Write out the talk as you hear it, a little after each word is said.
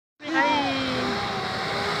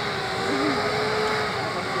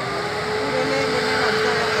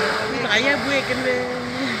ya buat kan be.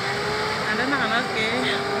 Ada nak ke.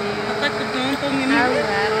 Tak nonton ini.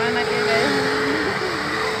 Anak ke be.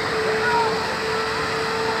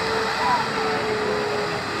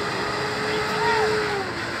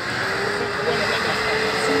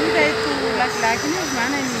 Sudah itu laki-laki ni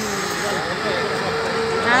mana ni?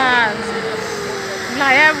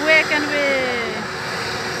 Lah ya buat kan be.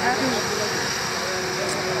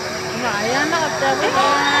 Lah ya nak apa be?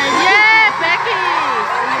 Yeah, Becky.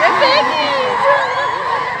 Becky.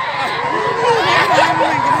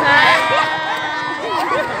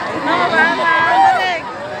 No, mama, balik.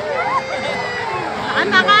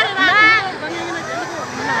 Anak kan?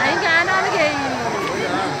 Nah, ini anak lagi.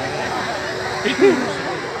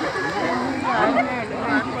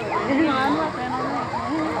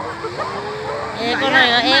 Eko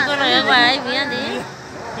lo ya, guys, biar di.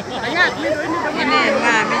 Ini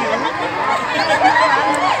mami.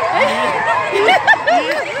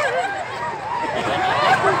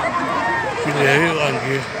 Ini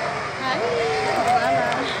lagi.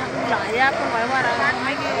 Laya pun orang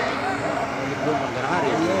lagi.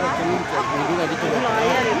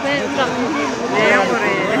 Laya itu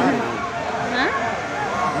orang. Hah?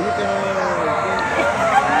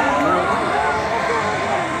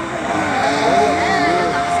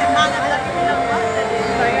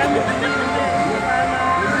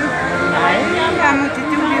 Kamu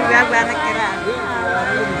cucu juga banyak kira.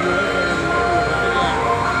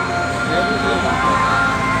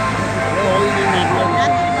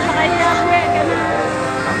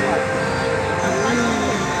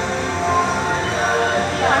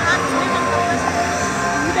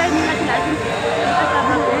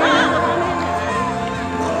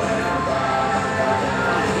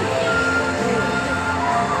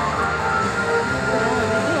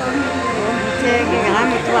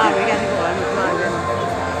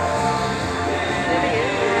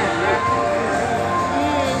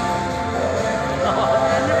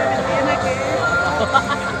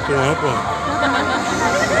 Kenapa?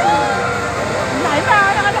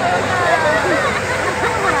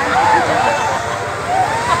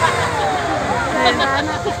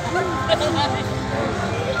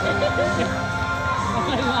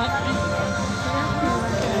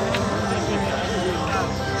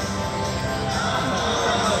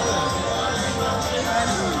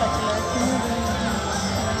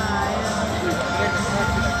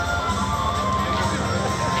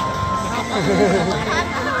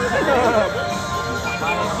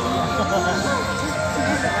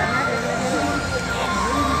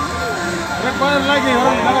 Lagi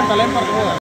orang bilang kan lempar.